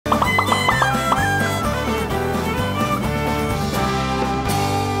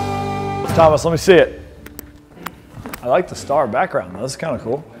Thomas, let me see it. I like the star background. This is kind of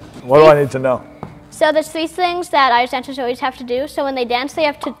cool. What do I need to know? So there's 3 things that Irish dancers always have to do. So when they dance, they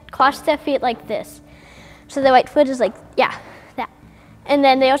have to cross their feet like this. So the right foot is like, yeah, that. And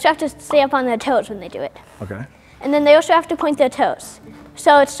then they also have to stay up on their toes when they do it. Okay. And then they also have to point their toes.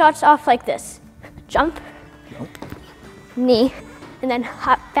 So it starts off like this. Jump, knee, and then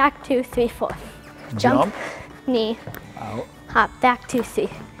hop back 2, 3, 4. Jump, knee, out, hop back 2, 3,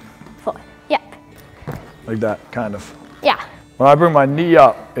 4. Yep. Like that, kind of. Yeah. When I bring my knee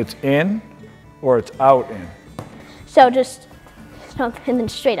up, it's in or it's out in? So just jump and then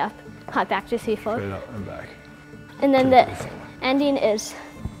straight up, hop back 2, 3, 4. Straight up and back. And then the ending is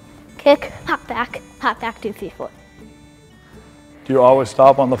kick, hop back 2, 3, 4. Do you always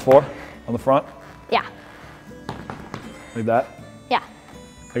stop on the 4, on the front? Yeah. Like that? Yeah.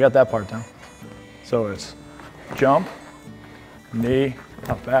 I got that part down. So it's jump, knee,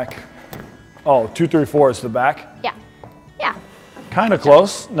 hop back. Oh, 2, 3, 4 is the back? Yeah. Yeah. Kind of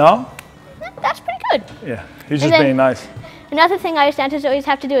close, no? That's pretty good. Yeah, he's just being nice. Another thing Irish dancers always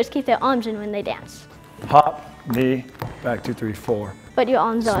have to do is keep their arms in when they dance. Hop, knee, back 2, 3, 4. But your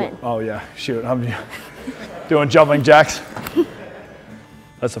arms are in. Oh yeah, shoot, I'm doing jumping jacks.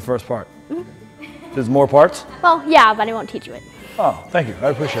 That's the first part. There's more parts? Well, yeah, but I won't teach you it. Oh, thank you, I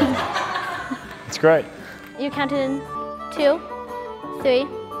appreciate that. It's great. You count in 2, 3,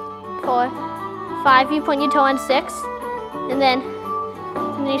 4, 5. You point your toe on 6, and then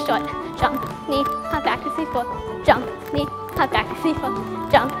you start. Jump, knee, hop back 2, 3, 4. Jump, knee, hop back 2, 3, 4.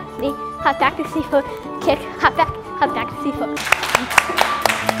 Jump, knee, hop back 2, 3, 4. Kick, hop back 2, 3, 4.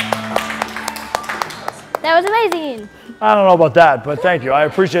 That was amazing. I don't know about that, but thank you. I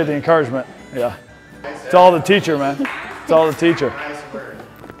appreciate the encouragement. Yeah. It's all the teacher, man. It's all the teacher.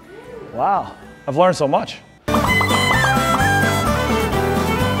 Wow. I've learned so much.